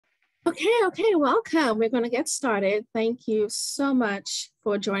Okay, welcome. We're going to get started. Thank you so much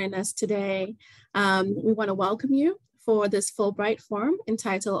for joining us today. We want to welcome you for this Fulbright Forum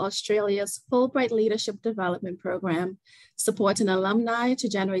entitled Australia's Fulbright Leadership Development Program, Supporting Alumni to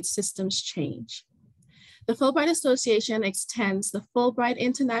Generate Systems Change. The Fulbright Association extends the Fulbright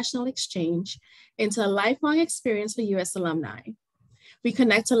International Exchange into a lifelong experience for U.S. alumni. We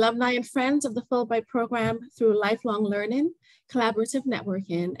connect alumni and friends of the Fulbright program through lifelong learning, collaborative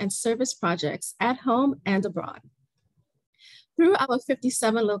networking, and service projects at home and abroad. Through our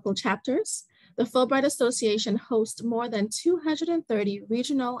 57 local chapters, the Fulbright Association hosts more than 230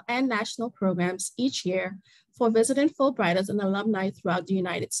 regional and national programs each year for visiting Fulbrighters and alumni throughout the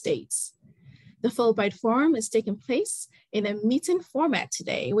United States. The Fulbright Forum is taking place in a meeting format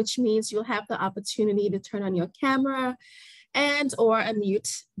today, which means you'll have the opportunity to turn on your camera and or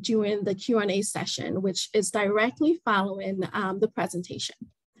unmute during the Q&A session, which is directly following the presentation.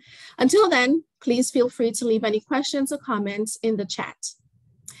 Until then, please feel free to leave any questions or comments in the chat.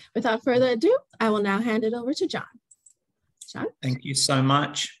 Without further ado, I will now hand it over to John. John? Thank you so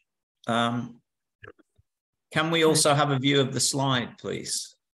much. Can we also have a view of the slide,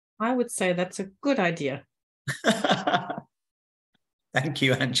 please? I would say that's a good idea. Thank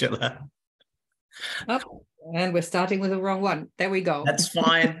you, Angela. Oh, and we're starting with the wrong one. There we go. That's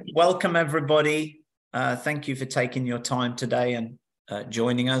fine. Welcome, everybody. Thank you for taking your time today and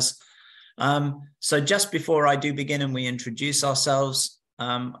joining us. So just before I do begin and we introduce ourselves,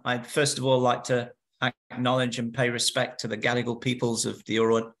 I'd first of all like to acknowledge and pay respect to the Gadigal peoples of the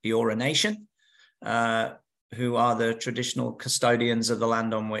Eora Nation, who are the traditional custodians of the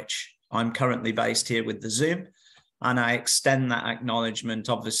land on which I'm currently based here with the Zoom. And I extend that acknowledgement,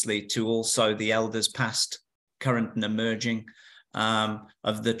 obviously, to also the elders past, current and emerging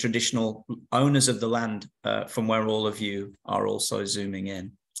of the traditional owners of the land from where all of you are also zooming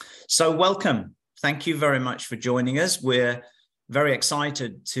in. So welcome. Thank you very much for joining us. We're very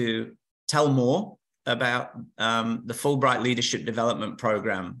excited to tell more about the Fulbright Leadership Development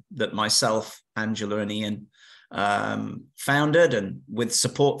Program that myself, Angela, and Ian founded, and with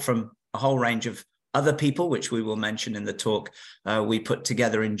support from a whole range of other people, which we will mention in the talk, we put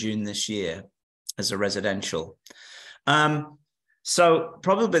together in June this year as a residential. So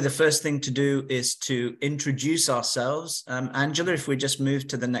probably the first thing to do is to introduce ourselves. Angela, if we just move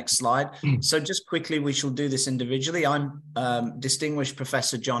to the next slide. So just quickly, we shall do this individually. I'm Distinguished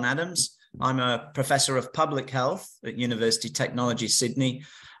Professor John Adams. I'm a Professor of Public Health at University Technology, Sydney,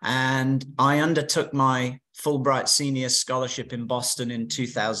 and I undertook my Fulbright Senior Scholarship in Boston in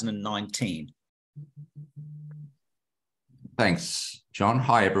 2019. Thanks, John.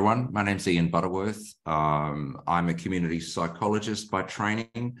 Hi, everyone. My name's Ian Butterworth. I'm a community psychologist by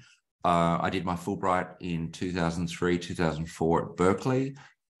training. I did my Fulbright in 2003, 2004 at Berkeley.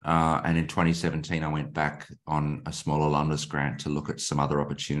 And in 2017, I went back on a small alumnus grant to look at some other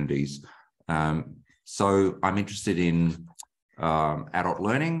opportunities. So I'm interested in adult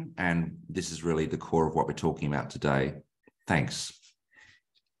learning, and this is really the core of what we're talking about today. Thanks.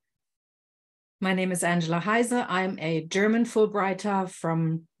 My name is Angela Heiser. I'm a German Fulbrighter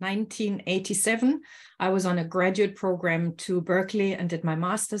from 1987. I was on a graduate program to Berkeley and did my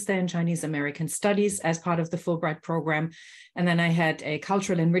master's there in Chinese American Studies as part of the Fulbright program. And then I had a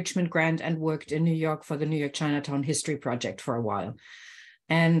cultural enrichment grant and worked in New York for the New York Chinatown History Project for a while.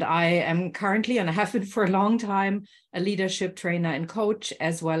 And I am currently, and I have been for a long time, a leadership trainer and coach,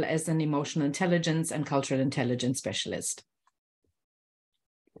 as well as an emotional intelligence and cultural intelligence specialist.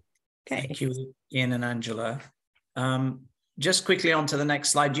 Okay. Thank you, Ian and Angela. Just quickly on to the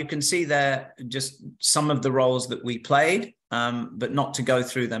next slide. You can see there just some of the roles that we played, but not to go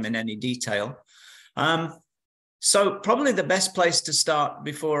through them in any detail. So probably the best place to start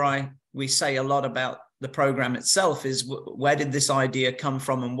before we say a lot about the program itself is where did this idea come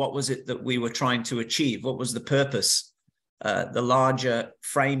from and what was it that we were trying to achieve? What was the purpose, the larger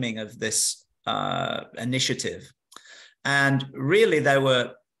framing of this initiative? And really there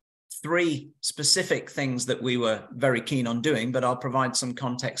were three specific things that we were very keen on doing, but I'll provide some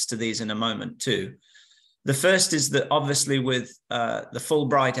context to these in a moment too. The first is that obviously with the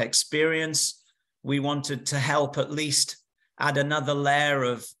Fulbright experience, we wanted to help at least add another layer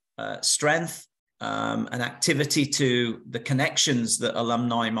of strength and activity to the connections that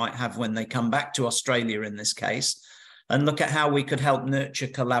alumni might have when they come back to Australia in this case, and look at how we could help nurture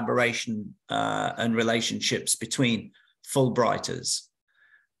collaboration and relationships between Fulbrighters.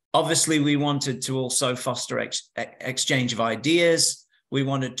 Obviously, we wanted to also foster exchange of ideas. We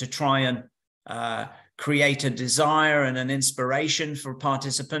wanted to try and create a desire and an inspiration for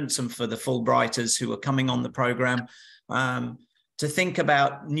participants and for the Fulbrighters who are coming on the program to think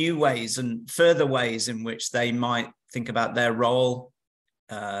about new ways and further ways in which they might think about their role,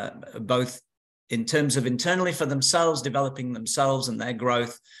 both in terms of internally for themselves, developing themselves and their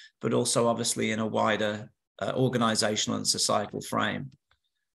growth, but also obviously in a wider organizational and societal frame.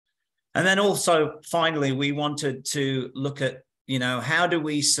 And then also, finally, we wanted to look at, how do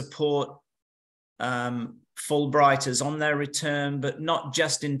we support Fulbrighters on their return, but not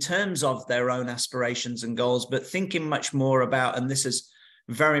just in terms of their own aspirations and goals, but thinking much more about, and this is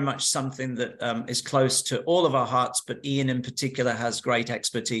very much something that is close to all of our hearts, but Ian in particular has great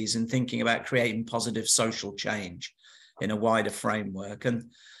expertise in thinking about creating positive social change in a wider framework.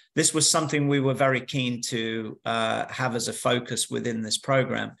 And this was something we were very keen to have as a focus within this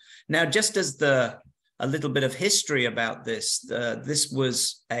program. Now, just as a little bit of history about this, this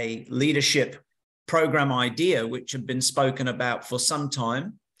was a leadership program idea which had been spoken about for some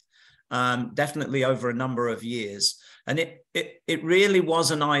time, definitely over a number of years. And it really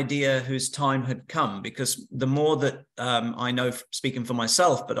was an idea whose time had come, because the more that I know, speaking for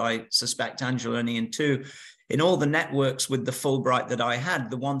myself, but I suspect Angela and Ian too, in all the networks with the Fulbright that I had,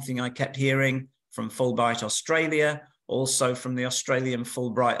 the one thing I kept hearing from Fulbright Australia, also from the Australian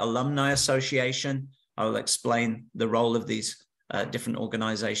Fulbright Alumni Association. I will explain the role of these different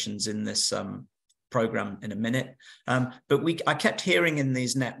organizations in this program in a minute. But I kept hearing in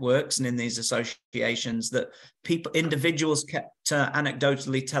these networks and in these associations that individuals kept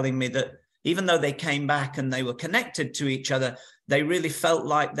anecdotally telling me that even though they came back and they were connected to each other, they really felt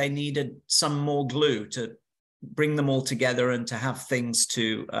like they needed some more glue to bring them all together and to have things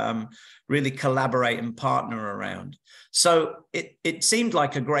to really collaborate and partner around. So it seemed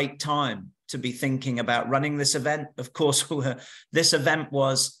like a great time to be thinking about running this event. Of course, this event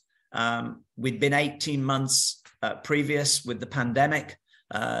was, we'd been 18 months previous with the pandemic,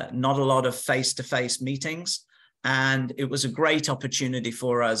 not a lot of face-to-face meetings. And it was a great opportunity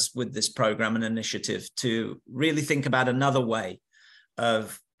for us with this program and initiative to really think about another way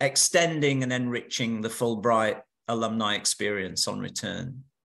of extending and enriching the Fulbright alumni experience on return.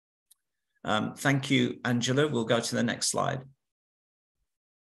 Thank you, Angela. We'll go to the next slide.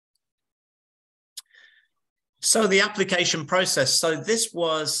 So the application process. So this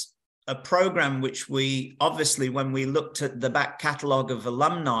was a program which we obviously, when we looked at the back catalogue of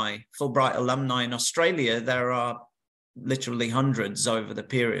alumni, Fulbright alumni in Australia, there are literally hundreds over the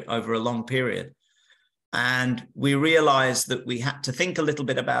period, over a long period. And we realized that we had to think a little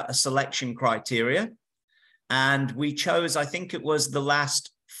bit about a selection criteria. And we chose, I think it was the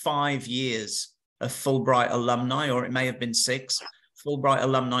last 5 years of Fulbright alumni, or it may have been 6, Fulbright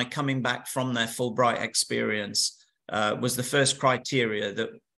alumni coming back from their Fulbright experience was the first criteria that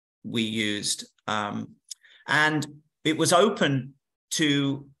we used. And it was open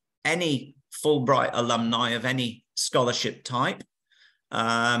to any Fulbright alumni of any scholarship type.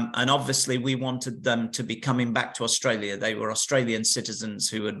 And obviously we wanted them to be coming back to Australia. They were Australian citizens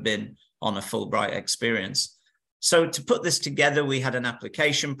who had been on a Fulbright experience. So to put this together, we had an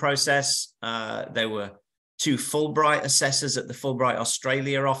application process. There were 2 Fulbright assessors at the Fulbright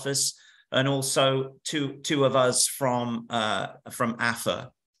Australia office, and also two of us from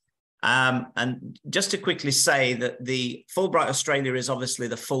AFA. And just to quickly say that the Fulbright Australia is obviously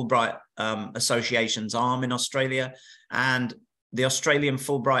the Fulbright Association's arm in Australia, and the Australian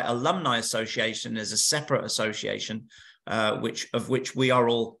Fulbright Alumni Association is a separate association, of which we are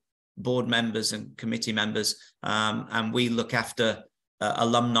all board members and committee members, and we look after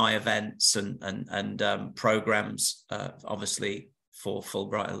alumni events and programs, obviously for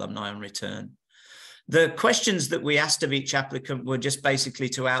Fulbright alumni on return. The questions that we asked of each applicant were just basically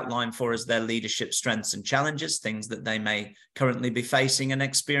to outline for us their leadership strengths and challenges, things that they may currently be facing and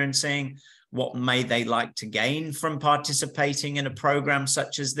experiencing. What may they like to gain from participating in a program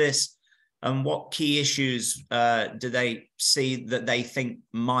such as this? And what key issues do they see that they think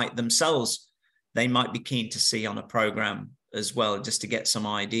they might be keen to see on a program as well, just to get some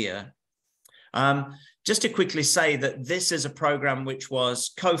idea. Just to quickly say that this is a program which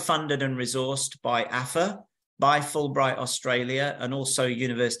was co-funded and resourced by AFA, by Fulbright Australia, and also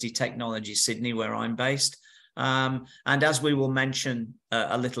University Technology Sydney, where I'm based. And as we will mention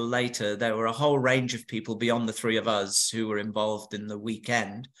a little later, there were a whole range of people beyond the 3 of us who were involved in the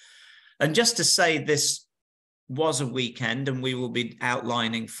weekend. And just to say, this was a weekend, and we will be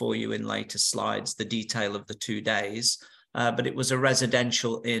outlining for you in later slides the detail of the 2 days, but it was a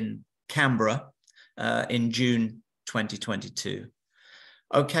residential in Canberra in June 2022.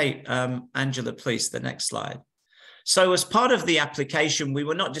 Okay, Angela, please, the next slide. So as part of the application, we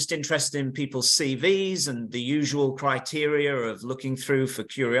were not just interested in people's CVs and the usual criteria of looking through for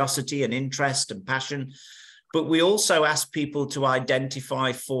curiosity and interest and passion. but we also asked people to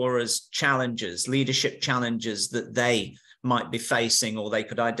identify for us challenges, leadership challenges that they might be facing or they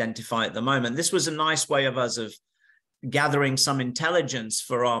could identify at the moment. This was a nice way of us of gathering some intelligence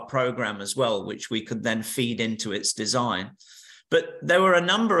for our program as well, which we could then feed into its design. But there were a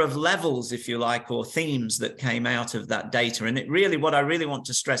number of levels, if you like, or themes that came out of that data. And what I really want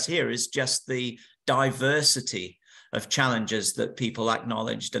to stress here is just the diversity of challenges that people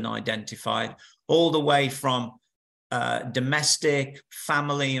acknowledged and identified, all the way from domestic,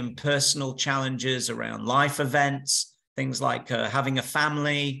 family, and personal challenges around life events, things like having a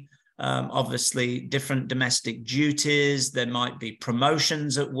family, obviously different domestic duties, there might be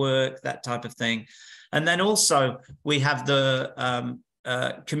promotions at work, that type of thing. And then also we have the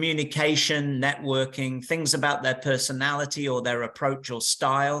communication, networking, things about their personality or their approach or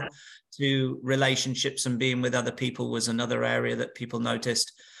style to relationships and being with other people was another area that people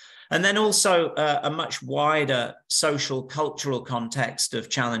noticed. And then also a much wider social, cultural context of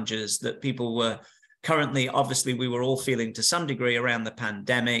challenges that people were currently, obviously, we were all feeling to some degree around the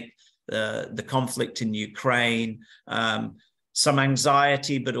pandemic, the conflict in Ukraine, some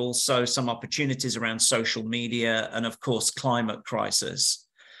anxiety, but also some opportunities around social media, and of course, climate crisis.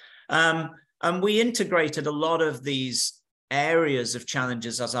 And we integrated a lot of these areas of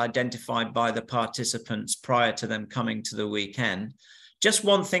challenges as identified by the participants prior to them coming to the weekend. Just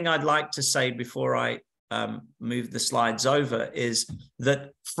one thing I'd like to say before I move the slides over is that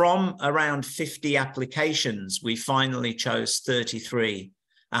from around 50 applications, we finally chose 33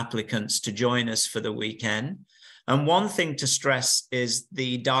 applicants to join us for the weekend. And one thing to stress is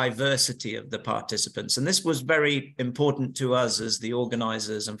the diversity of the participants. And this was very important to us as the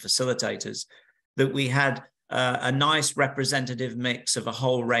organizers and facilitators, that we had a nice representative mix of a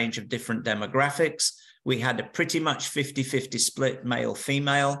whole range of different demographics. We had a pretty much 50-50 split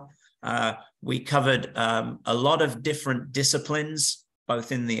male-female. We covered a lot of different disciplines,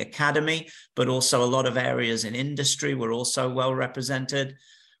 both in the academy, but also a lot of areas in industry were also well represented.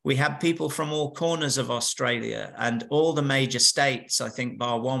 We had people from all corners of Australia, and all the major states, I think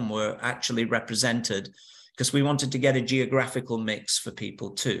bar one, were actually represented, because we wanted to get a geographical mix for people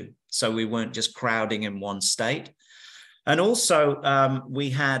too. So we weren't just crowding in one state. And also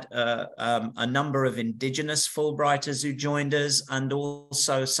we had a number of Indigenous Fulbrighters who joined us, and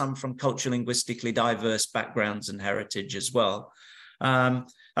also some from culturally linguistically diverse backgrounds and heritage as well. And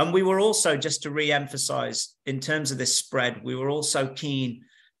we were also, just to re-emphasize, in terms of this spread, we were also keen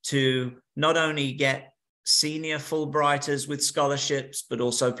to not only get senior Fulbrighters with scholarships, but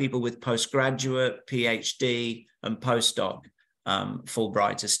also people with postgraduate, PhD, and postdoc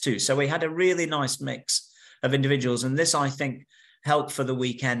Fulbrighters too. So we had a really nice mix of individuals. And this, I think, helped for the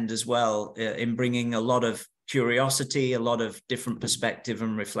weekend as well in bringing a lot of curiosity, a lot of different perspective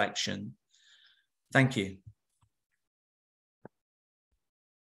and reflection. Thank you.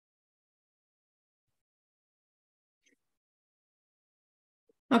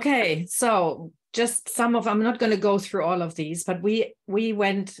 Okay, so just some of, I'm not going to go through all of these, but we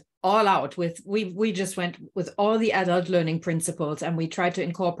went all out with, we just went with all the adult learning principles, and we tried to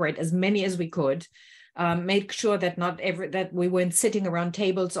incorporate as many as we could. Make sure that that we weren't sitting around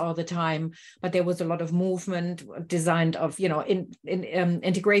tables all the time, but there was a lot of movement designed of, you know,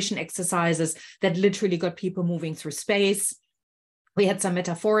 integration exercises that literally got people moving through space. We had some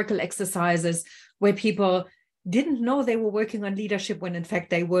metaphorical exercises where people didn't know they were working on leadership when in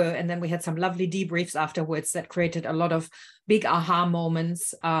fact they were. And then we had some lovely debriefs afterwards that created a lot of big aha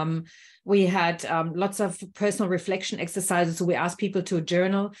moments. We had lots of personal reflection exercises. So we asked people to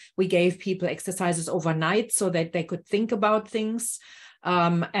journal. We gave people exercises overnight so that they could think about things.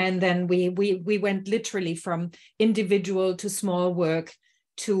 And then we went literally from individual to small work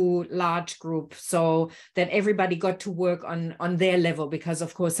to large group, so that everybody got to work on their level, because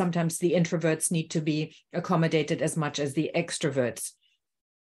of course sometimes the introverts need to be accommodated as much as the extroverts.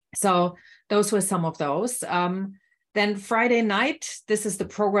 So those were some of those. Then Friday night, this is the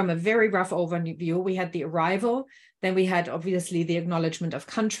program, a very rough overview. We had the arrival, then we had obviously the acknowledgement of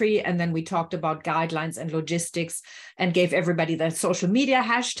country, and then we talked about guidelines and logistics and gave everybody the social media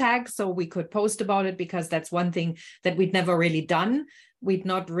hashtag so we could post about it, because that's one thing that we'd never really done. We'd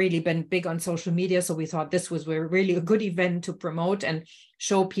not really been big on social media, so we thought this was really a good event to promote and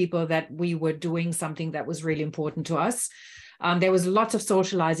show people that we were doing something that was really important to us. There was lots of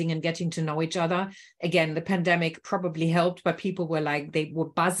socializing and getting to know each other. Again, the pandemic probably helped, but people were like, they were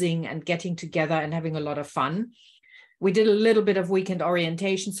buzzing and getting together and having a lot of fun. We did a little bit of weekend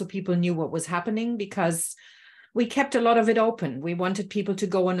orientation so people knew what was happening, because we kept a lot of it open. We wanted people to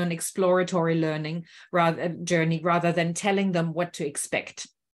go on an exploratory learning journey rather than telling them what to expect.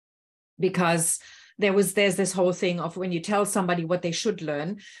 Because there's this whole thing of when you tell somebody what they should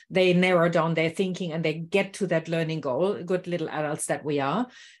learn, they narrow down their thinking and they get to that learning goal, good little adults that we are.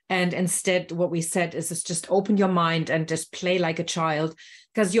 And instead, what we said is just open your mind and just play like a child,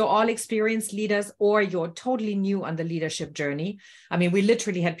 because you're all experienced leaders or you're totally new on the leadership journey. I mean, we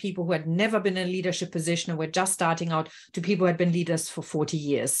literally had people who had never been in a leadership position and were just starting out to people who had been leaders for 40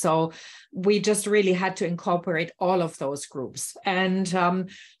 years. So we just really had to incorporate all of those groups. And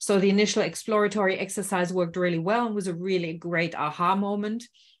so the initial exploratory exercise worked really well and was a really great aha moment.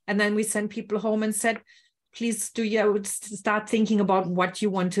 And then we sent people home and said, please start thinking about what you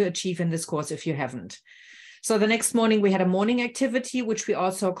want to achieve in this course if you haven't. So the next morning we had a morning activity, which we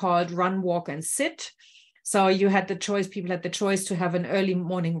also called Run, Walk, and Sit. So you had the choice, people had the choice to have an early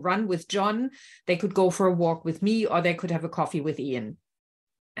morning run with John. They could go for a walk with me, or they could have a coffee with Ian.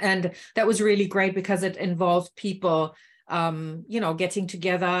 And that was really great because it involved people, getting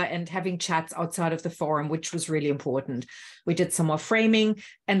together and having chats outside of the forum, which was really important. We did some more framing,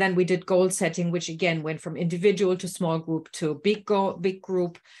 and then we did goal setting, which again went from individual to small group to big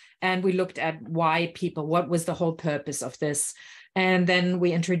group. And we looked at why people, what was the whole purpose of this? And then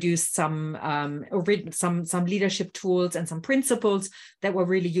we introduced some leadership tools and some principles that were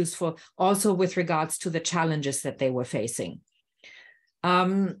really useful, also with regards to the challenges that they were facing.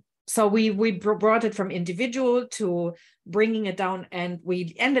 So we brought it from individual to bringing it down, and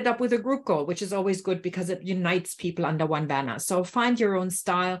we ended up with a group goal, which is always good because it unites people under one banner. So find your own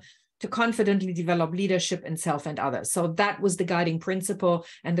style to confidently develop leadership in self and others. So that was the guiding principle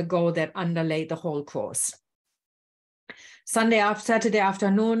and the goal that underlay the whole course. Saturday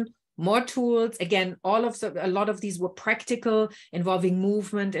afternoon, more tools. Again, a lot of these were practical, involving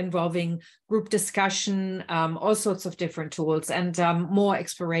movement, involving group discussion, all sorts of different tools, and more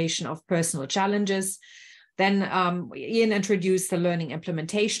exploration of personal challenges. Then Ian introduced the learning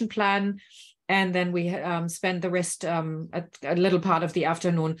implementation plan. And then we spent the rest, a little part of the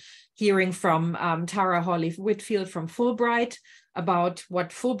afternoon, hearing from Tara Hawley-Whitfield from Fulbright about what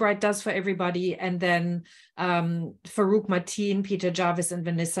Fulbright does for everybody. And then Farouk Mateen, Peter Jarvis, and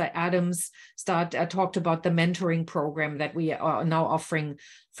Vanessa Adams talked about the mentoring program that we are now offering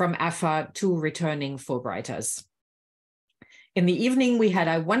from AFA to returning Fulbrighters. In the evening, we had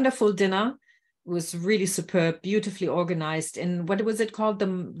a wonderful dinner. It was really superb, beautifully organized in, what was it called?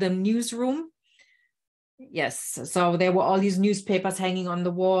 The newsroom. Yes, so there were all these newspapers hanging on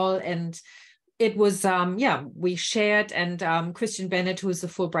the wall, and it was, we shared, and Christian Bennett, who is the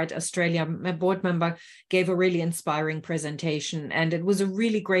Fulbright Australia board member, gave a really inspiring presentation, and it was a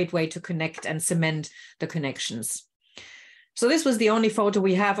really great way to connect and cement the connections. So this was the only photo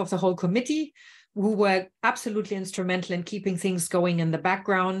we have of the whole committee, who were absolutely instrumental in keeping things going in the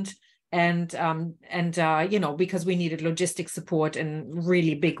background. And because we needed logistic support in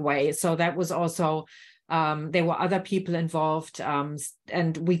really big way. So that was also, there were other people involved,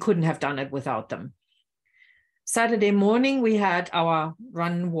 and we couldn't have done it without them. Saturday morning, we had our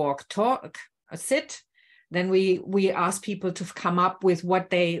run, walk, talk, sit. Then we asked people to come up with what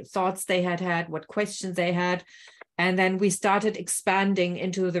thoughts they had, what questions they had. And then we started expanding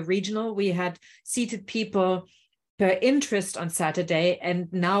into the regional. We had seated people per interest on Saturday,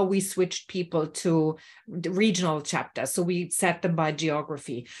 and now we switched people to regional chapters. So we set them by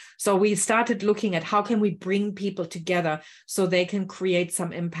geography. So we started looking at how can we bring people together so they can create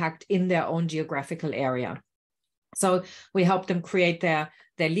some impact in their own geographical area. So we helped them create their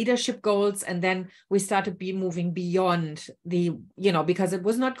leadership goals, and then we started moving beyond because it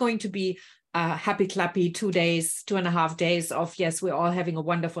was not going to be happy clappy 2.5 days of, yes, we're all having a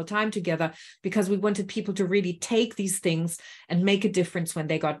wonderful time together, because we wanted people to really take these things and make a difference when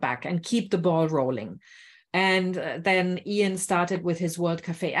they got back and keep the ball rolling. And then Ian started with his World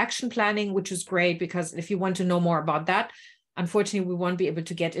Cafe action planning, which was great, because if you want to know more about that, unfortunately, we won't be able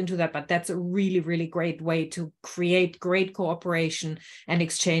to get into that, but that's a really, really great way to create great cooperation and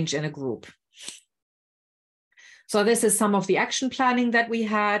exchange in a group. So this is some of the action planning that we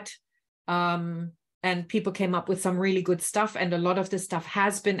had. And people came up with some really good stuff, and a lot of this stuff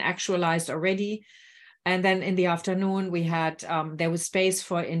has been actualized already. And then in the afternoon, we had there was space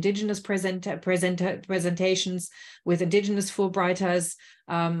for Indigenous presentations with Indigenous Fulbrighters,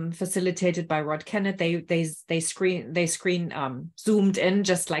 facilitated by Rod Kennett. They zoomed in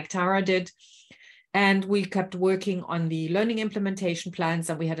just like Tara did. And we kept working on the learning implementation plans,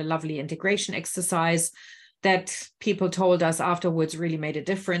 and we had a lovely integration exercise that people told us afterwards really made a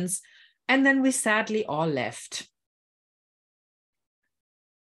difference. And then we sadly all left.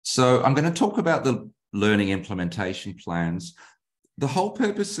 So I'm going to talk about the learning implementation plans. The whole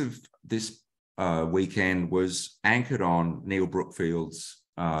purpose of this weekend was anchored on Neil Brookfield's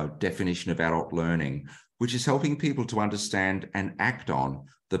definition of adult learning, which is helping people to understand and act on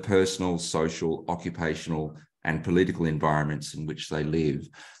the personal, social, occupational, and political environments in which they live.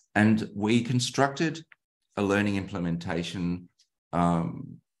 And we constructed a learning implementation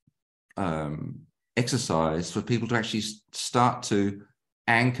exercise for people to actually start to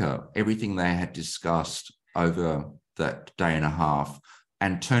anchor everything they had discussed over that day and a half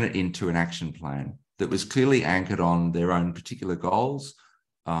and turn it into an action plan that was clearly anchored on their own particular goals,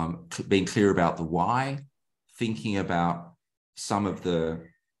 being clear about the why, thinking about some of the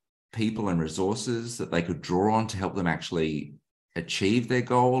people and resources that they could draw on to help them actually achieve their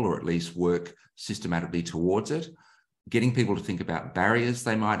goal, or at least work systematically towards it, getting people to think about barriers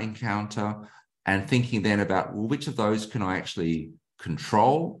they might encounter, and thinking then about, well, which of those can I actually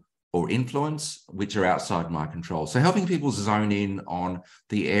control or influence, which are outside my control. So helping people zone in on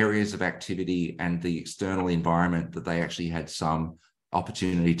the areas of activity and the external environment that they actually had some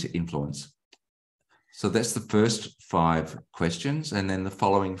opportunity to influence. So that's the first 5 questions. And then the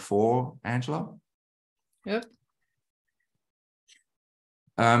following 4, Angela? Yep.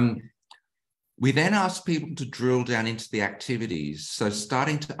 We then asked people to drill down into the activities. So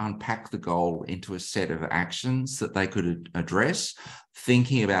starting to unpack the goal into a set of actions that they could address,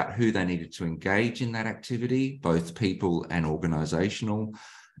 thinking about who they needed to engage in that activity, both people and organizational,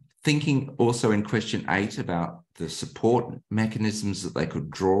 thinking also in question 8 about the support mechanisms that they could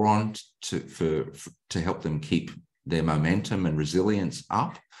draw on to help them keep their momentum and resilience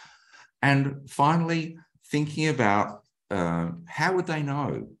up. And finally, thinking about how would they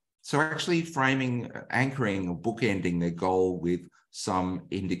know? So actually framing, anchoring or bookending their goal with some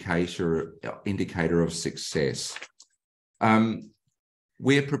indicator of success.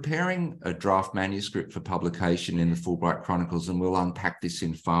 We're preparing a draft manuscript for publication in the Fulbright Chronicles, and we'll unpack this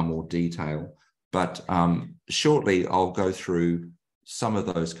in far more detail. But shortly, I'll go through some of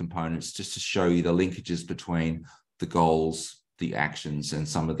those components just to show you the linkages between the goals, the actions, and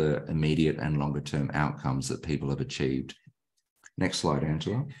some of the immediate and longer term outcomes that people have achieved. Next slide,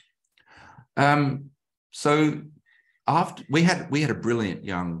 Angela. So after we had a brilliant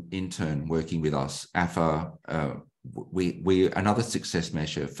young intern working with us, AFA. Another success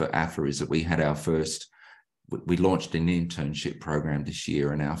measure for AFA is that we launched an internship program this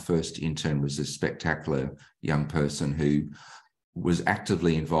year, and our first intern was a spectacular young person who was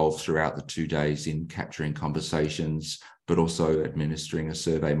actively involved throughout the 2 days in capturing conversations, but also administering a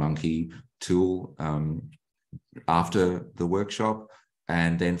SurveyMonkey tool after the workshop,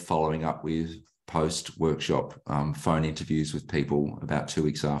 and then following up with post-workshop phone interviews with people about 2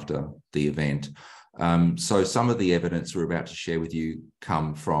 weeks after the event. So some of the evidence we're about to share with you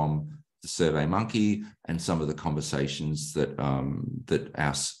come from the SurveyMonkey and some of the conversations that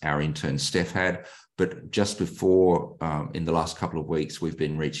our intern Steph had. But just before, in the last couple of weeks, we've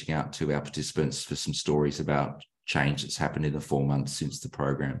been reaching out to our participants for some stories about change that's happened in the 4 months since the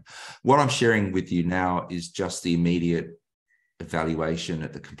program. What I'm sharing with you now is just the immediate evaluation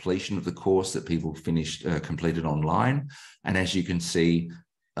at the completion of the course that people completed online. And as you can see,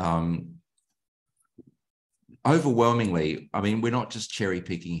 overwhelmingly, I mean, we're not just cherry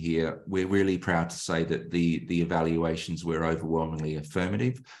picking here. We're really proud to say that the evaluations were overwhelmingly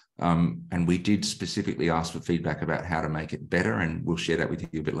affirmative. And we did specifically ask for feedback about how to make it better, and we'll share that with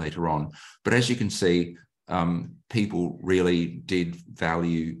you a bit later on. But as you can see, people really did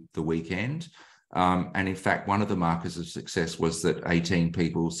value the weekend. And in fact, one of the markers of success was that 18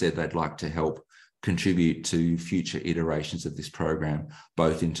 people said they'd like to help contribute to future iterations of this program,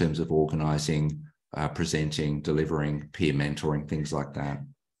 both in terms of organising, presenting, delivering, peer mentoring, things like that.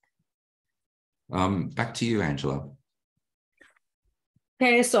 Back to you, Angela.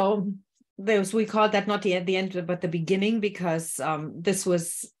 Okay, so we call that not the end, but the beginning, because this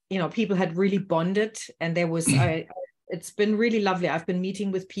was, people had really bonded, and there was, it's been really lovely. I've been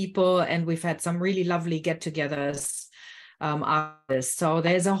meeting with people, and we've had some really lovely get-togethers after this. So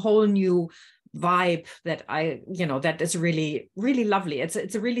there's a whole new vibe that that is really, really lovely.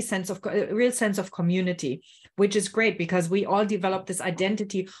 It's a real sense of community, which is great, because we all develop this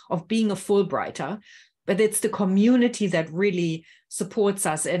identity of being a Fulbrighter, but it's the community that really supports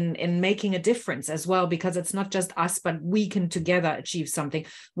us in making a difference as well, because it's not just us, but we can together achieve something,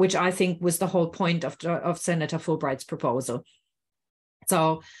 which I think was the whole point of Senator Fulbright's proposal.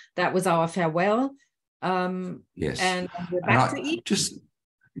 So that was our farewell. Yes. And we're back to eat. Just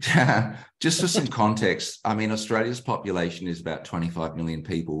for some context, I mean, Australia's population is about 25 million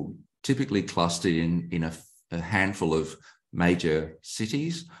people, typically clustered in a handful of major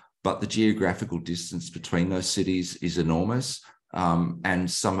cities, but the geographical distance between those cities is enormous. And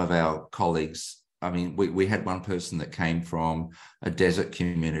some of our colleagues I mean, we had one person that came from a desert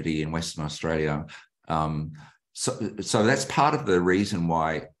community in Western Australia. So that's part of the reason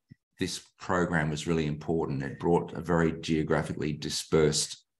why this program was really important. It brought a very geographically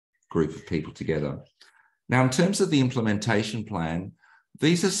dispersed group of people together. Now, in terms of the implementation plan,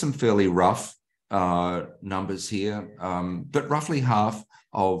 these are some fairly rough numbers here, but roughly half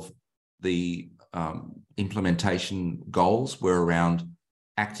of the implementation goals were around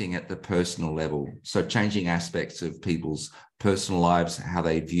acting at the personal level. So changing aspects of people's personal lives, how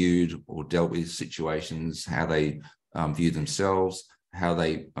they viewed or dealt with situations, how they view themselves, how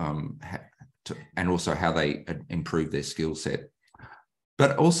they, and also how they improve their skill set.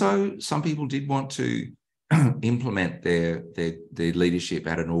 But also some people did want to implement their leadership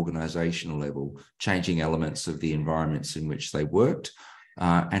at an organizational level, changing elements of the environments in which they worked.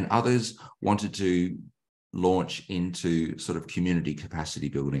 And others wanted to launch into sort of community capacity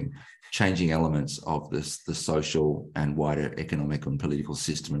building, changing elements of the social and wider economic and political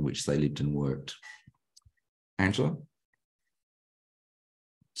system in which they lived and worked. Angela?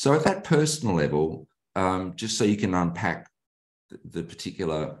 So at that personal level, just so you can unpack the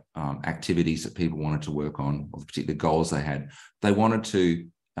particular activities that people wanted to work on, or the particular goals they wanted to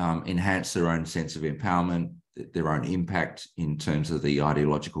enhance their own sense of empowerment, their own impact in terms of the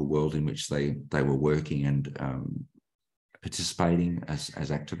ideological world in which they were working and participating as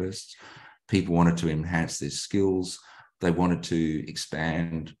activists. People wanted to enhance their skills. They wanted to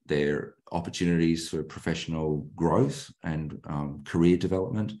expand their opportunities for professional growth and career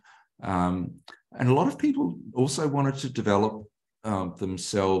development. And a lot of people also wanted to develop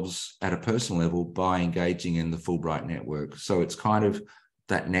themselves at a personal level by engaging in the Fulbright network. So it's kind of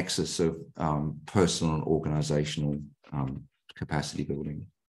that nexus of personal and organizational capacity building.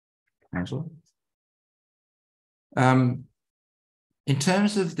 Angela? In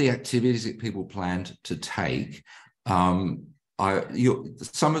terms of the activities that people planned to take, some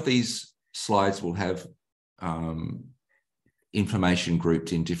of these slides will have information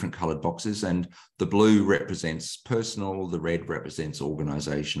grouped in different colored boxes, and the blue represents personal, the red represents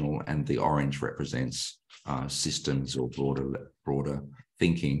organizational, and the orange represents systems or broader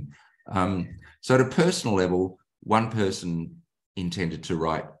thinking. So at a personal level, one person intended to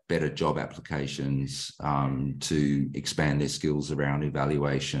write better job applications, to expand their skills around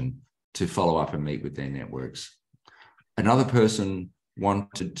evaluation, to follow up and meet with their networks. Another person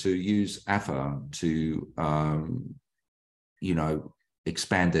wanted to use AFA to,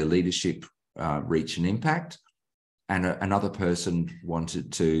 expand their leadership reach and impact. And another person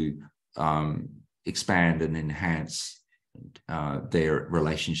wanted to expand and enhance their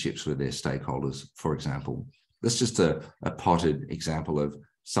relationships with their stakeholders, for example. That's just a potted example of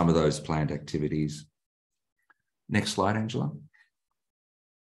some of those planned activities. Next slide, Angela.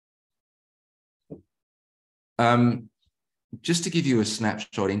 Just to give you a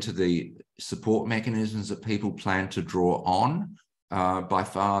snapshot into the support mechanisms that people plan to draw on, by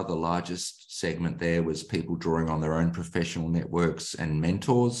far the largest segment there was people drawing on their own professional networks and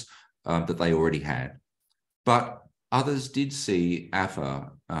mentors that they already had. But others did see AFA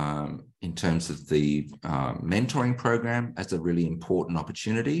in terms of the mentoring program as a really important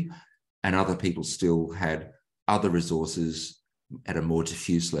opportunity, and other people still had other resources at a more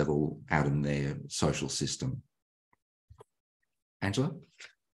diffuse level out in their social system. Angela?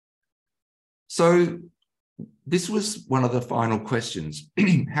 So this was one of the final questions.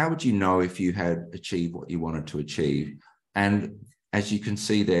 How would you know if you had achieved what you wanted to achieve? And as you can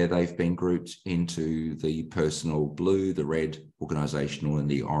see there, they've been grouped into the personal blue, the red organizational, and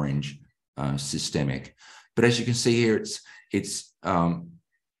the orange systemic. But as you can see here, it's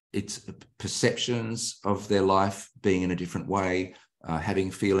perceptions of their life being in a different way, having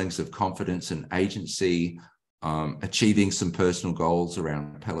feelings of confidence and agency, achieving some personal goals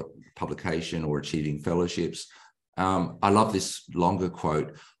around publication or achieving fellowships. I love this longer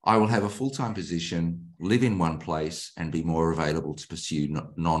quote: I will have a full-time position, live in one place, and be more available to pursue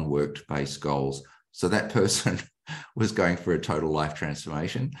non-work-based goals. So that person was going for a total life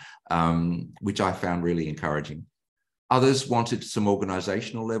transformation, which I found really encouraging. Others wanted some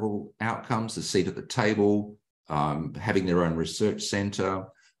organizational level outcomes, a seat at the table, having their own research center,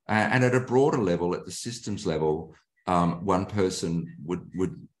 and at a broader level, at the systems level, one person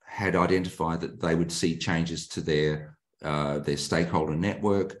had identified that they would see changes to their stakeholder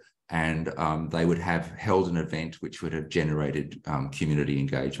network, and they would have held an event which would have generated community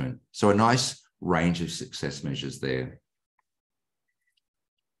engagement. So a nice range of success measures there.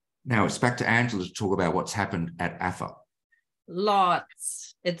 Now it's back to Angela to talk about what's happened at AFA.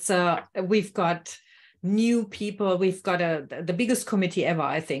 Lots. We've got new people. We've got the biggest committee ever,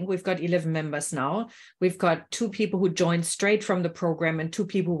 I think. We've got 11 members now. We've got 2 people who joined straight from the program and 2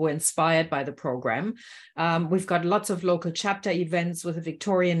 people who were inspired by the program. We've got lots of local chapter events with the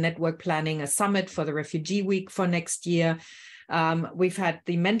Victorian Network planning a summit for the Refugee Week for next year. We've had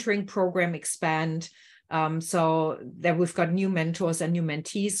the mentoring program expand. So that we've got new mentors and new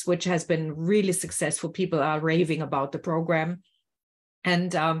mentees, which has been really successful. People are raving about the program.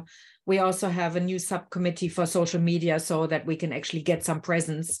 And we also have a new subcommittee for social media so that we can actually get some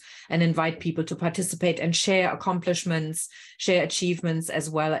presence and invite people to participate and share accomplishments, share achievements, as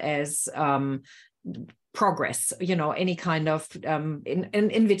well as progress, any kind of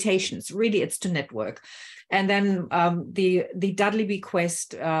invitations. Really, it's to network. And then the Dudley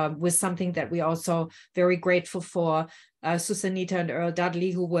Bequest was something that we also very grateful for. Susanita and Earl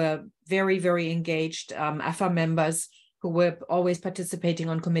Dudley, who were very, very engaged AFA members, who were always participating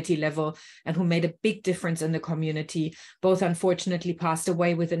on committee level and who made a big difference in the community. Both unfortunately passed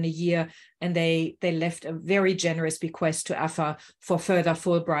away within a year, and they left a very generous bequest to AFA for further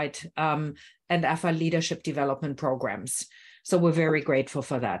Fulbright and AFA leadership development programs. So we're very grateful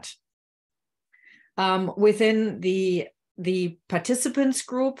for that. Within the participants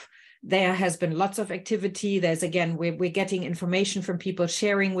group, there has been lots of activity. There's, again, we're getting information from people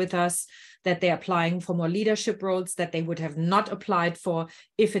sharing with us that they're applying for more leadership roles that they would have not applied for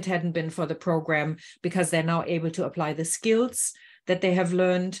if it hadn't been for the program, because they're now able to apply the skills that they have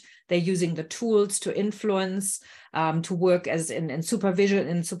learned. They're using the tools to influence, to work as in supervision,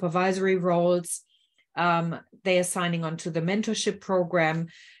 in supervisory roles. They are signing on to the mentorship program.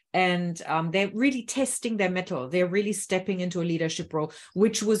 And they're really testing their mettle. They're really stepping into a leadership role,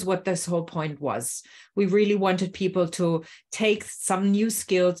 which was what this whole point was. We really wanted people to take some new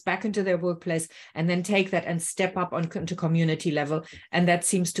skills back into their workplace and then take that and step up onto community level. And that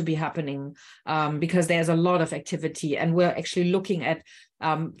seems to be happening because there's a lot of activity. And we're actually looking at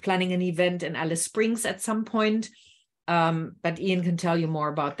planning an event in Alice Springs at some point. But Ian can tell you more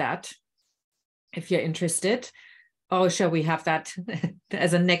about that if you're interested. Oh, shall we have that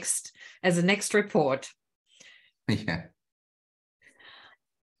as a next report? Yeah.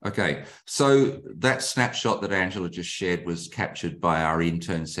 Okay. So that snapshot that Angela just shared was captured by our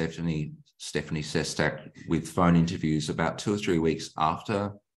intern Stephanie Sestak with phone interviews about 2 or 3 weeks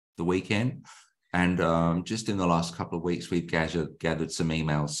after the weekend. And just in the last couple of weeks, we've gathered some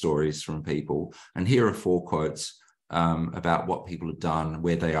email stories from people. And here are 4 quotes about what people have done,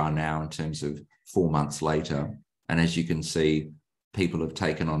 where they are now in terms of 4 months later. And as you can see, people have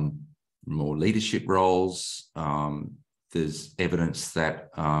taken on more leadership roles. There's evidence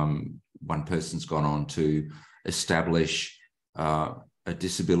that one person's gone on to establish a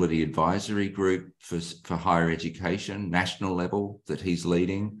disability advisory group for higher education, national level, that he's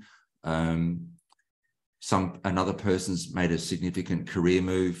leading. Another person's made a significant career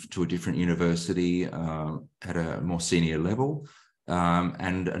move to a different university at a more senior level.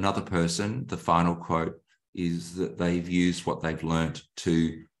 And another person, the final quote, is that they've used what they've learned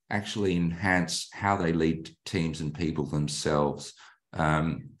to actually enhance how they lead teams and people themselves,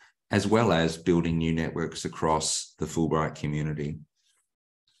 as well as building new networks across the Fulbright community.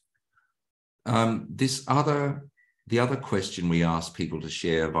 The other question we asked people to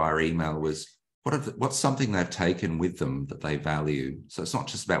share via email was, what's something they've taken with them that they value? So it's not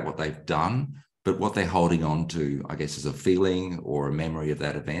just about what they've done, but what they're holding on to, I guess, as a feeling or a memory of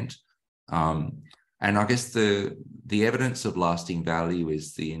that event. And I guess the evidence of lasting value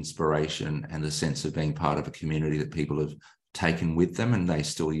is the inspiration and the sense of being part of a community that people have taken with them and they're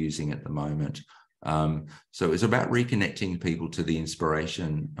still using at the moment. So it's about reconnecting people to the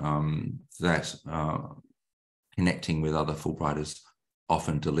inspiration that connecting with other Fulbrighters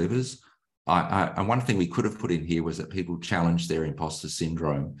often delivers. And one thing we could have put in here was that people challenge their imposter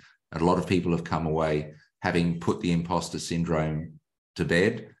syndrome. And a lot of people have come away having put the imposter syndrome to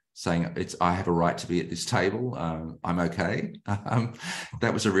bed, saying, I have a right to be at this table, I'm okay.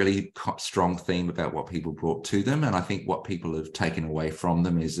 That was a really strong theme about what people brought to them. And I think what people have taken away from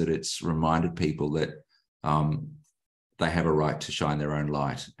them is that it's reminded people that they have a right to shine their own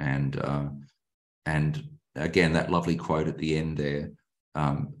light. And again, that lovely quote at the end there,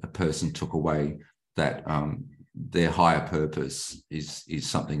 a person took away that their higher purpose is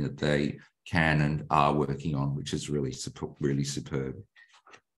something that they can and are working on, which is really superb.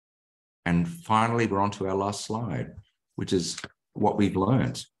 And finally, we're on to our last slide, which is what we've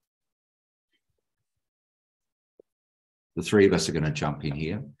learned. The 3 of us are going to jump in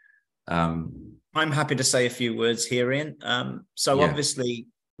here. I'm happy to say a few words here, Ian. Obviously,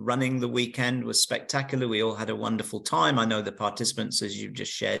 running the weekend was spectacular. We all had a wonderful time. I know the participants, as you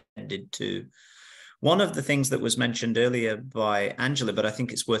just shared, did too. One of the things that was mentioned earlier by Angela, but I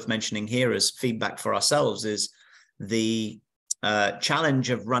think it's worth mentioning here as feedback for ourselves, is the challenge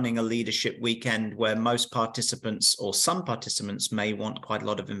of running a leadership weekend where most participants or some participants may want quite a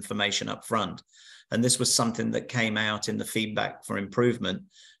lot of information up front. And this was something that came out in the feedback for improvement,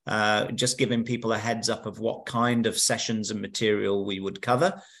 just giving people a heads up of what kind of sessions and material we would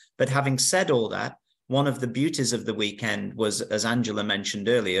cover. But having said all that, one of the beauties of the weekend was, as Angela mentioned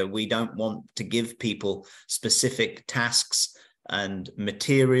earlier, we don't want to give people specific tasks and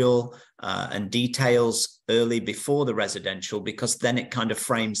material and details early before the residential, because then it kind of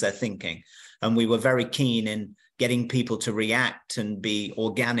frames their thinking. And we were very keen in getting people to react and be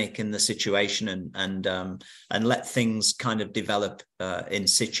organic in the situation and let things kind of develop in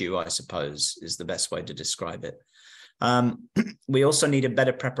situ, I suppose, is the best way to describe it. We also needed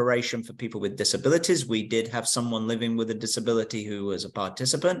better preparation for people with disabilities. We did have someone living with a disability who was a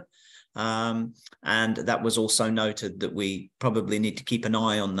participant. And that was also noted that we probably need to keep an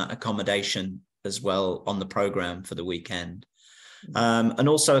eye on that accommodation as well on the program for the weekend. And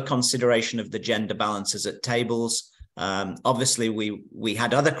also a consideration of the gender balances at tables. Obviously, we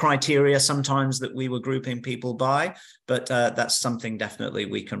had other criteria sometimes that we were grouping people by, but that's something definitely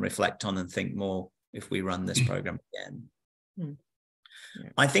we can reflect on and think more if we run this program again. Yeah.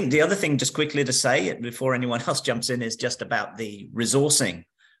 I think the other thing, just quickly to say before anyone else jumps in, is just about the resourcing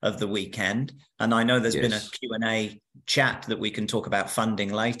of the weekend. And I know there's been a Q&A chat that we can talk about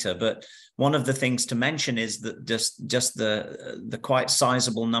funding later, but one of the things to mention is that just the quite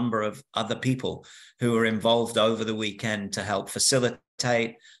sizable number of other people who are involved over the weekend to help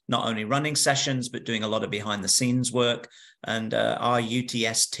facilitate not only running sessions, but doing a lot of behind the scenes work. And our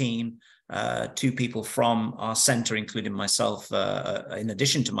UTS team, 2 people from our center, including myself, in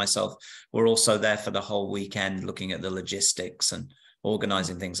addition to myself, were also there for the whole weekend looking at the logistics and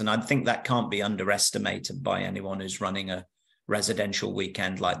organizing things. And I think that can't be underestimated by anyone who's running a residential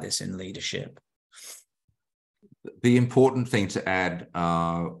weekend like this in leadership. The important thing to add,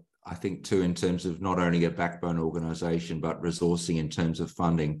 I think, too, in terms of not only a backbone organization, but resourcing in terms of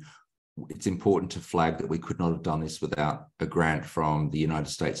funding, it's important to flag that we could not have done this without a grant from the United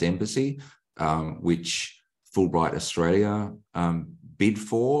States Embassy, which Fulbright Australia bid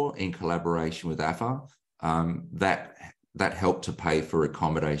for in collaboration with AFA. That helped to pay for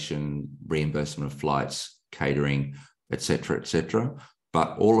accommodation, reimbursement of flights, catering, et cetera,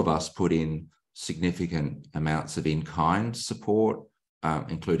 but all of us put in significant amounts of in-kind support,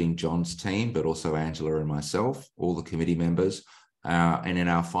 including John's team, but also Angela and myself, all the committee members. And in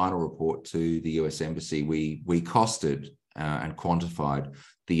our final report to the US Embassy, we costed and quantified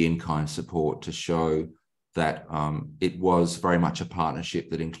the in-kind support to show that it was very much a partnership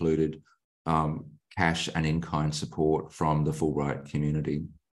that included cash and in-kind support from the Fulbright community.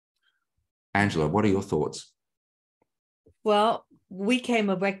 Angela, what are your thoughts? Well, we came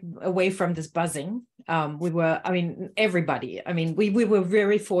away from this buzzing. Everybody. We were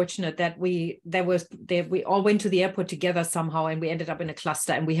very fortunate that we all went to the airport together somehow, and we ended up in a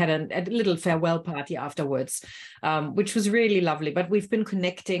cluster, and we had a little farewell party afterwards, which was really lovely. But we've been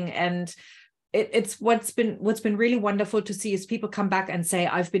connecting, and it's what's been really wonderful to see is people come back and say,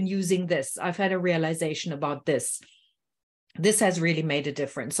 I've been using this. I've had a realization about this. This has really made a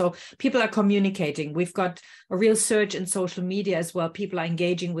difference. So people are communicating. We've got a real surge in social media as well. People are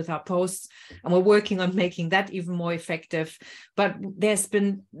engaging with our posts, and we're working on making that even more effective. But there's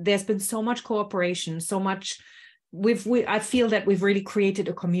been so much cooperation, so much. I feel that we've really created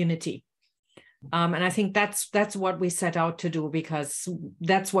a community. And I think that's what we set out to do, because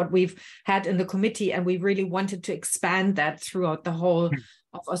that's what we've had in the committee, and we really wanted to expand that throughout the whole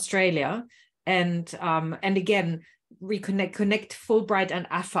of Australia. And again, connect Fulbright and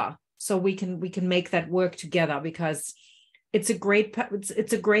AFA, so we can make that work together, because it's a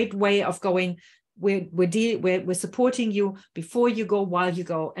great way of going. We're supporting you before you go, while you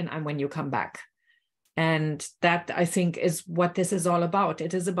go, and when you come back. And that, I think, is what this is all about.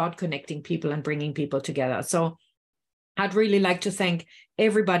 It is about connecting people and bringing people together. So I'd really like to thank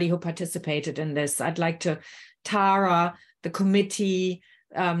everybody who participated in this. I'd like to Tara, the committee,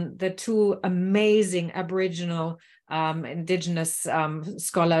 the 2 amazing Aboriginal Indigenous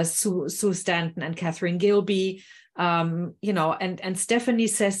scholars, Sue Stanton and Catherine Gilby, and Stephanie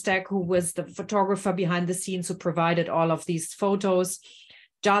Sestak, who was the photographer behind the scenes, who provided all of these photos.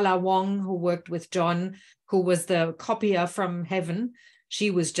 Jala Wong, who worked with John, who was the copier from heaven. She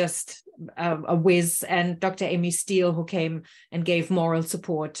was just a whiz. And Dr. Amy Steele, who came and gave moral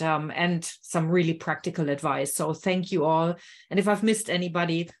support and some really practical advice. So thank you all. And if I've missed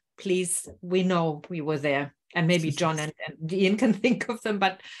anybody, please, we know we were there. And maybe John and Ian can think of them.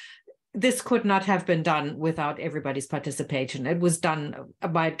 But this could not have been done without everybody's participation. It was done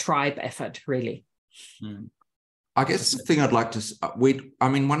by tribe effort, really. I guess the thing I'd like to,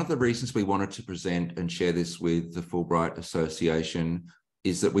 one of the reasons we wanted to present and share this with the Fulbright Association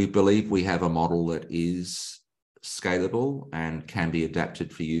is that we believe we have a model that is scalable and can be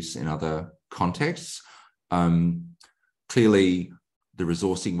adapted for use in other contexts. Clearly, the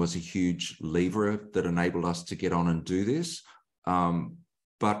resourcing was a huge lever that enabled us to get on and do this.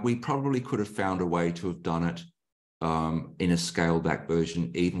 But we probably could have found a way to have done it in a scaled back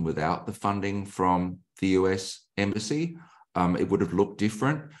version, even without the funding from the US Embassy. It would have looked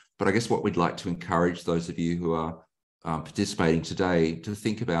different. But I guess what we'd like to encourage those of you who are participating today to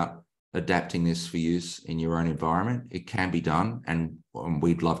think about adapting this for use in your own environment. It can be done, and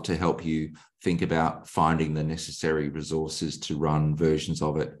we'd love to help you think about finding the necessary resources to run versions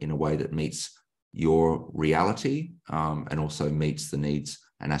of it in a way that meets your reality and also meets the needs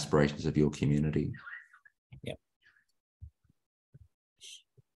and aspirations of your community. Yeah.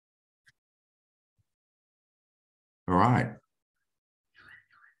 All right.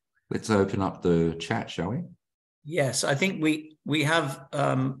 Let's open up the chat, shall we? Yes, I think we have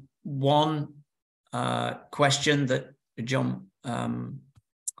one question that John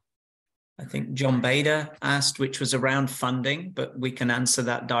Bader asked, which was around funding, but we can answer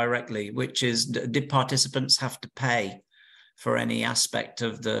that directly, which is, did participants have to pay for any aspect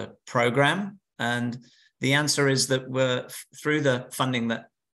of the program? And the answer is that we're through the funding that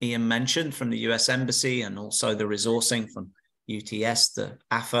Ian mentioned from the US Embassy and also the resourcing from UTS, the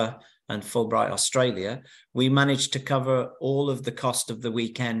AFA, and Fulbright Australia, we managed to cover all of the cost of the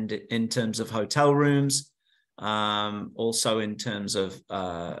weekend in terms of hotel rooms, also in terms of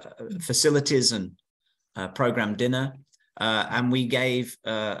facilities and program dinner. And we gave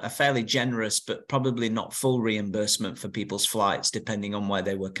a fairly generous, but probably not full reimbursement for people's flights, depending on where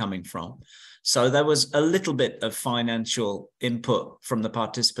they were coming from. So there was a little bit of financial input from the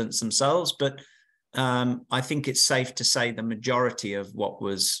participants themselves, but I think it's safe to say the majority of what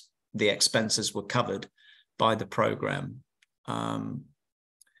was the expenses were covered by the program.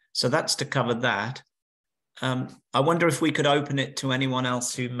 So that's to cover that. I wonder if we could open it to anyone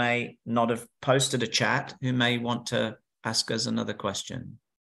else who may not have posted a chat, who may want to ask us another question.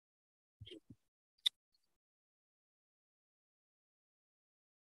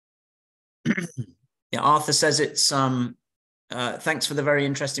 Yeah, Arthur says it's thanks for the very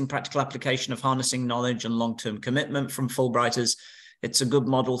interesting practical application of harnessing knowledge and long-term commitment from Fulbrighters. It's a good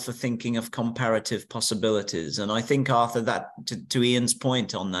model for thinking of comparative possibilities. And I think, Arthur, that to Ian's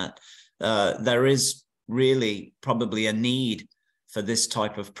point on that, there is really probably a need for this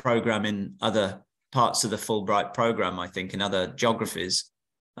type of program in other parts of the Fulbright program, I think, in other geographies.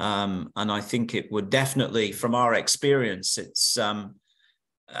 And I think it would definitely, from our experience, it's,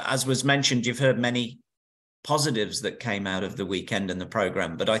 as was mentioned, you've heard many positives that came out of the weekend and the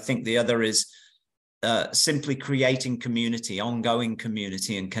program, but I think the other is simply creating community, ongoing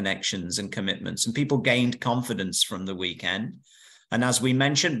community and connections and commitments. And people gained confidence from the weekend. And as we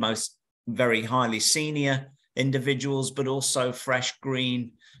mentioned, most very highly senior individuals, but also fresh,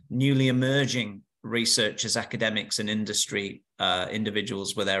 green, newly emerging researchers, academics and industry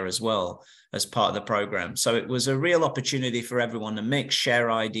individuals were there as well as part of the program. So it was a real opportunity for everyone to mix,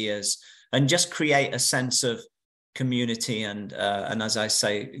 share ideas, and just create a sense of community and as I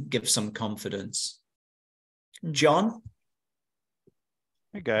say, give some confidence. John?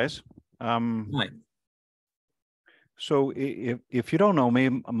 Hey, guys. Hi. So if you don't know me,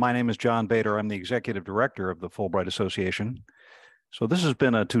 my name is John Bader. I'm the executive director of the Fulbright Association. So this has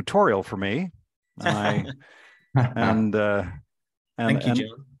been a tutorial for me. Thank you,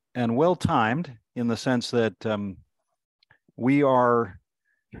 John. And well-timed in the sense that we are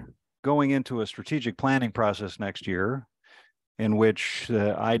going into a strategic planning process next year in which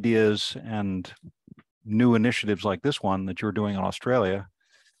ideas and new initiatives like this one that you're doing in Australia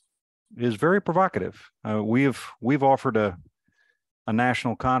is very provocative. We've offered a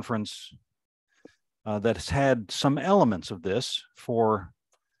national conference that has had some elements of this for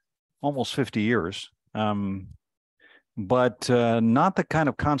almost 50 years, but not the kind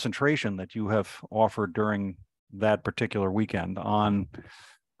of concentration that you have offered during that particular weekend on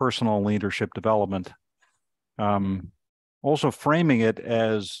personal leadership development. Also framing it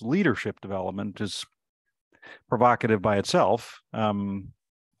as leadership development is provocative by itself,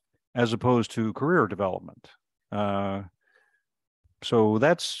 as opposed to career development. So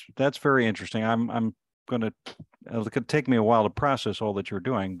that's very interesting. It could take me a while to process all that you're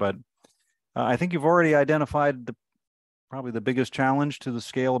doing, but I think you've already identified probably the biggest challenge to the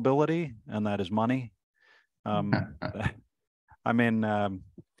scalability, and that is money.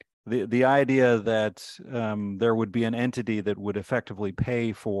 the idea that there would be an entity that would effectively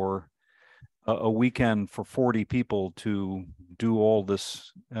pay for a weekend for 40 people to do all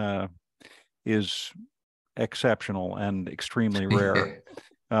this is exceptional and extremely rare.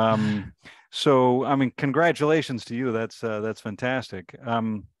 So, I mean, congratulations to you. That's fantastic.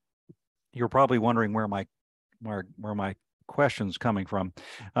 You're probably wondering where my question's coming from.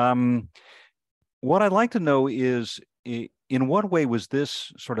 What I'd like to know is, in what way was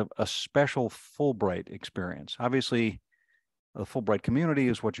this sort of a special Fulbright experience? Obviously, the Fulbright community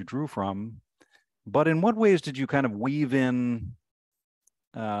is what you drew from, but in what ways did you kind of weave in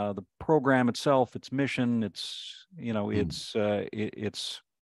the program itself, its mission, its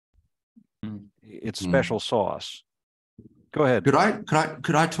special sauce? Go ahead. Could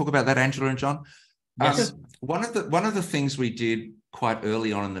I talk about that, Angela and John? Yes. One of the things we did quite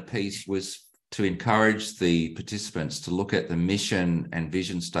early on in the piece was to encourage the participants to look at the mission and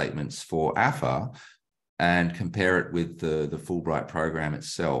vision statements for AFA and compare it with the Fulbright program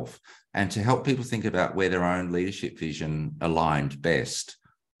itself, and to help people think about where their own leadership vision aligned best.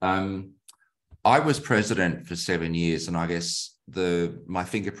 I was president for 7 years, and I guess my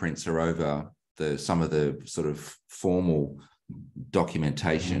fingerprints are over some of the sort of formal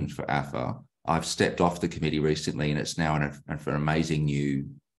documentation for AFA. I've stepped off the committee recently, and it's now in an amazing new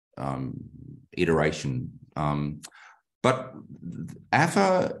iteration. But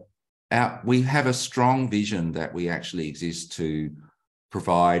AFA, we have a strong vision that we actually exist to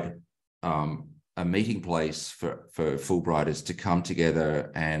provide a meeting place for Fulbrighters to come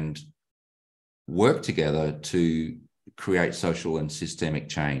together and work together to create social and systemic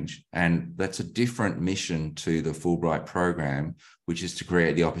change. And that's a different mission to the Fulbright program, which is to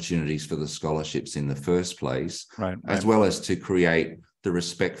create the opportunities for the scholarships in the first place, right. As well as to create the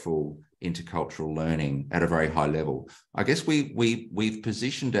respectful intercultural learning at a very high level. I guess we've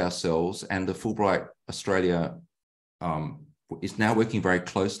positioned ourselves, and the Fulbright Australia is now working very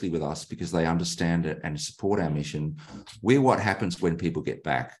closely with us because they understand it and support our mission. We're what happens when people get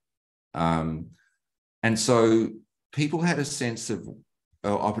back. And so people had a sense of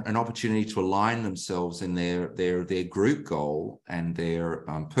an opportunity to align themselves in their group goal and their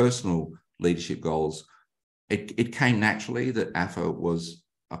personal leadership goals. It came naturally that AFA was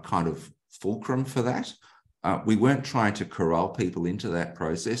a kind of fulcrum for that. We weren't trying to corral people into that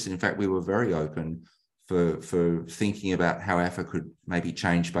process. In fact, we were very open for thinking about how AFA could maybe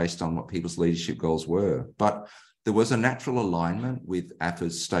change based on what people's leadership goals were. But there was a natural alignment with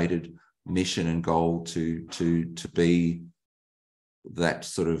AFA's stated mission and goal to be that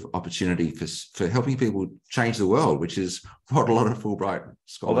sort of opportunity for helping people change the world, which is what a lot of Fulbright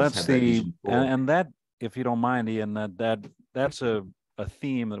scholars have that vision for. And that, if you don't mind, Ian, that's a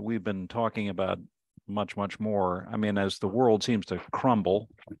theme that we've been talking about much more. I mean, as the world seems to crumble,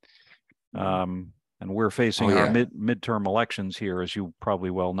 and we're facing our midterm elections here, as you probably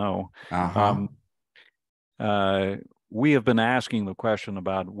well know. We have been asking the question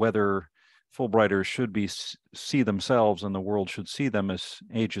about whether Fulbrighters should see themselves, and the world should see them as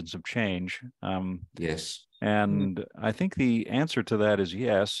agents of change. Yes. And I think the answer to that is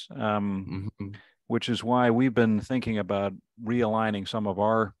yes, which is why we've been thinking about realigning some of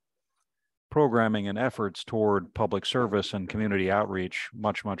our programming and efforts toward public service and community outreach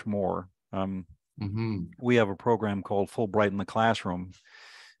much more. We have a program called Fulbright in the Classroom,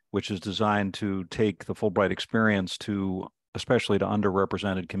 which is designed to take the Fulbright experience especially to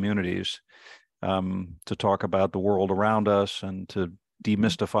underrepresented communities, to talk about the world around us and to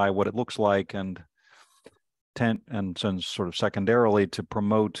demystify what it looks like, and sort of secondarily to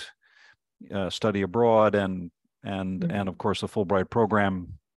promote study abroad and of course the Fulbright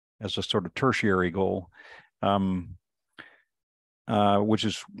program as a sort of tertiary goal. Which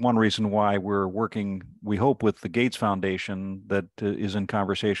is one reason why we're working, we hope, with the Gates Foundation that is in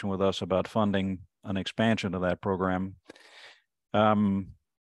conversation with us about funding an expansion of that program.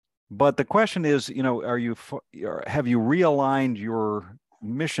 But the question is, have you realigned your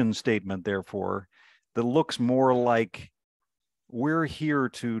mission statement, therefore, that looks more like we're here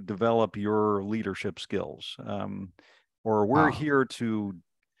to develop your leadership skills, or we're here to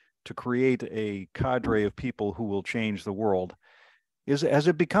create a cadre of people who will change the world? Has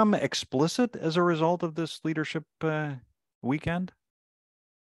it become explicit as a result of this leadership weekend?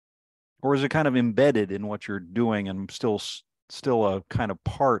 Or is it kind of embedded in what you're doing and still a kind of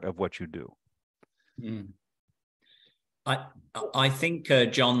part of what you do? I think,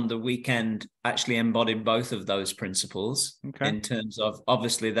 John, the weekend actually embodied both of those principles. In terms of,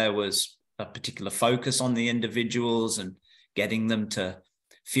 obviously, there was a particular focus on the individuals and getting them to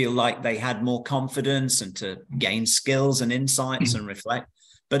feel like they had more confidence and to gain skills and insights and reflect.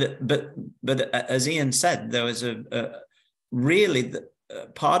 But as Ian said, there was really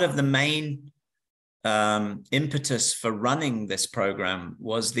part of the main impetus for running this program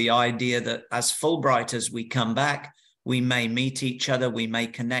was the idea that as Fulbrighters, we come back, we may meet each other, we may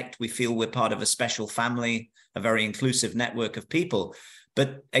connect, we feel we're part of a special family, a very inclusive network of people.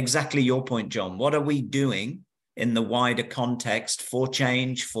 But exactly your point, John, what are we doing in the wider context for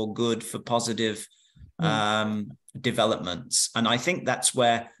change, for good, for positive developments? And I think that's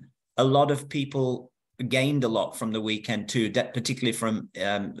where a lot of people gained a lot from the weekend too, particularly from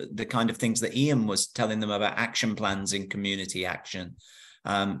the kind of things that Ian was telling them about action plans in community action,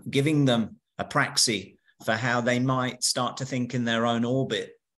 giving them a praxis for how they might start to think in their own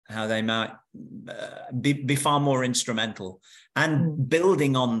orbit, how they might be far more instrumental, and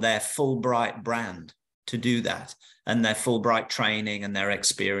building on their Fulbright brand to do that, and their Fulbright training and their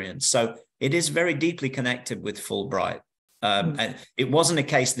experience. So it is very deeply connected with Fulbright. And it wasn't a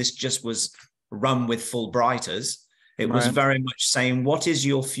case this just was run with Fulbrighters. It was very much saying, what is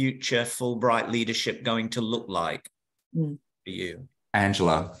your future Fulbright leadership going to look like for you?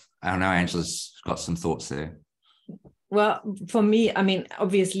 Angela, I know Angela's got some thoughts there. Well, for me, I mean,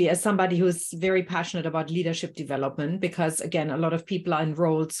 obviously, as somebody who's very passionate about leadership development, because again, a lot of people are in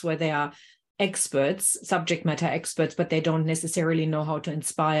roles where they are experts, subject matter experts, but they don't necessarily know how to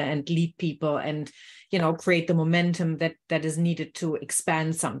inspire and lead people and, you know, create the momentum that is needed to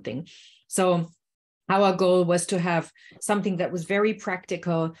expand something. So our goal was to have something that was very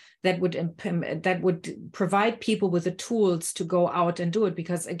practical, that would provide people with the tools to go out and do it.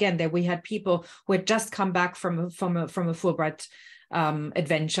 Because again, there we had people who had just come back from a Fulbright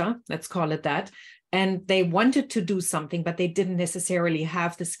adventure, let's call it that, and they wanted to do something, but they didn't necessarily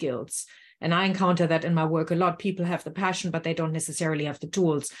have the skills. And I encounter that in my work a lot. People have the passion, but they don't necessarily have the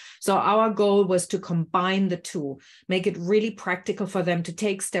tools. So our goal was to combine the two, make it really practical for them to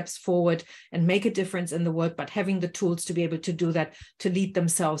take steps forward and make a difference in the world, but having the tools to be able to do that, to lead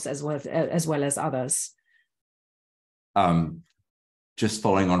themselves as well as others. Just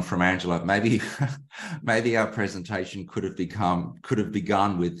following on from Angela, maybe our presentation could have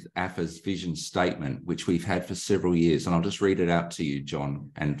begun with AFA's vision statement, which we've had for several years. And I'll just read it out to you,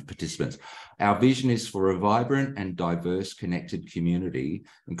 John, and participants. Our vision is for a vibrant and diverse connected community,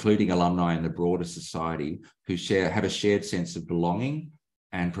 including alumni and the broader society, who have a shared sense of belonging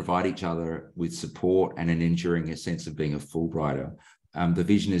and provide each other with support and an enduring sense of being a Fulbrighter. The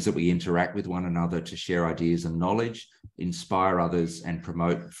vision is that we interact with one another to share ideas and knowledge, inspire others, and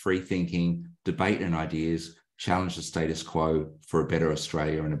promote free thinking, debate and ideas, challenge the status quo for a better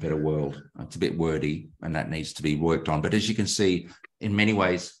Australia and a better world. It's a bit wordy, and that needs to be worked on. But as you can see, in many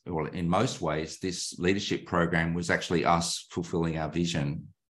ways, or in most ways, this leadership program was actually us fulfilling our vision.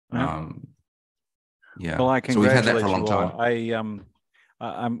 Well, I congratulate so we've had that for a long time.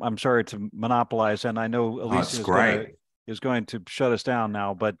 I'm sorry to monopolize, and I know Alicia is going to shut us down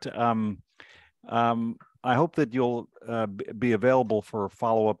now, but I hope that you'll be available for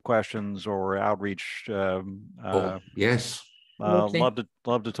follow-up questions or outreach. Yes. Love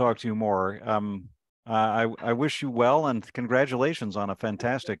to talk to you more. I wish you well, and congratulations on a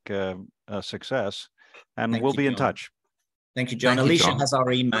fantastic success. And we'll be in touch. Thank you, John. Alicia has our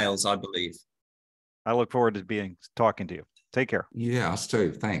emails, I believe. I look forward to talking to you. Take care. Yeah, us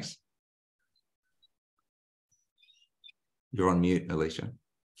too. Thanks. You're on mute, Alicia.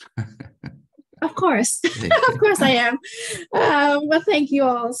 Of course. Of course I am. Well, thank you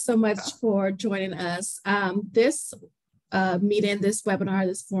all so much for joining us. This meeting, this webinar,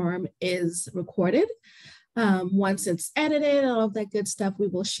 this forum is recorded. Once it's edited, all of that good stuff, we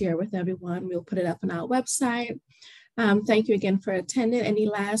will share with everyone. We'll put it up on our website. Thank you again for attending. Any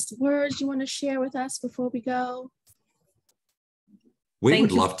last words you want to share with us before we go? We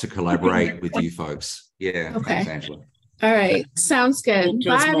would love to collaborate with you folks. Yeah. Okay. Thanks, Angela. All right. Sounds good.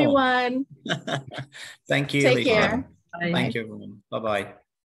 Bye, everyone. Thank you. Take care. Thank you, everyone. Bye-bye.